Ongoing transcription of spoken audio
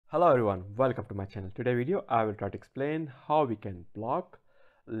Hello everyone, welcome to my channel. Today video I will try to explain how we can block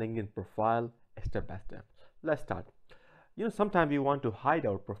LinkedIn profile step by step. Let's start. Sometimes we want to hide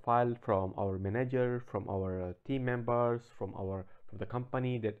our profile from our manager, from our team members, from the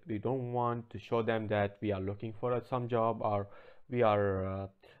company, that we don't want to show them that we are looking for some job, or we are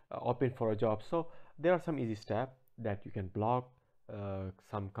open for a job. So there are some easy steps that you can block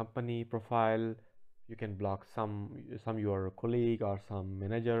some company profile. You can block some your colleague or some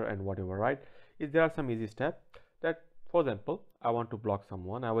manager and whatever, right? If there are some easy steps that, for example, I want to block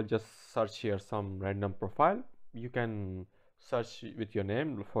someone, I will just search here some random profile. You can search with your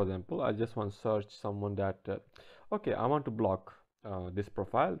name. For example, I just want to search someone that okay, I want to block this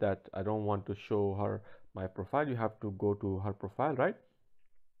profile, that I don't want to show her my profile. You have to go to her profile, right?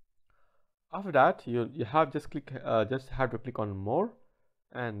 After that, you have just have to click on more,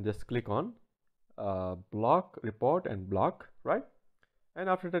 and just click on block, report, and block, right? And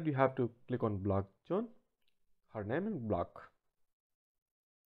after that, you have to click on block zone, her name, and block.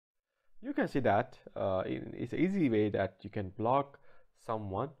 You can see that it's an easy way that you can block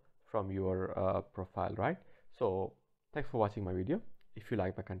someone from your profile, right? So thanks for watching my video. If you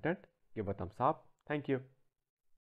like my content, give a thumbs up. Thank you.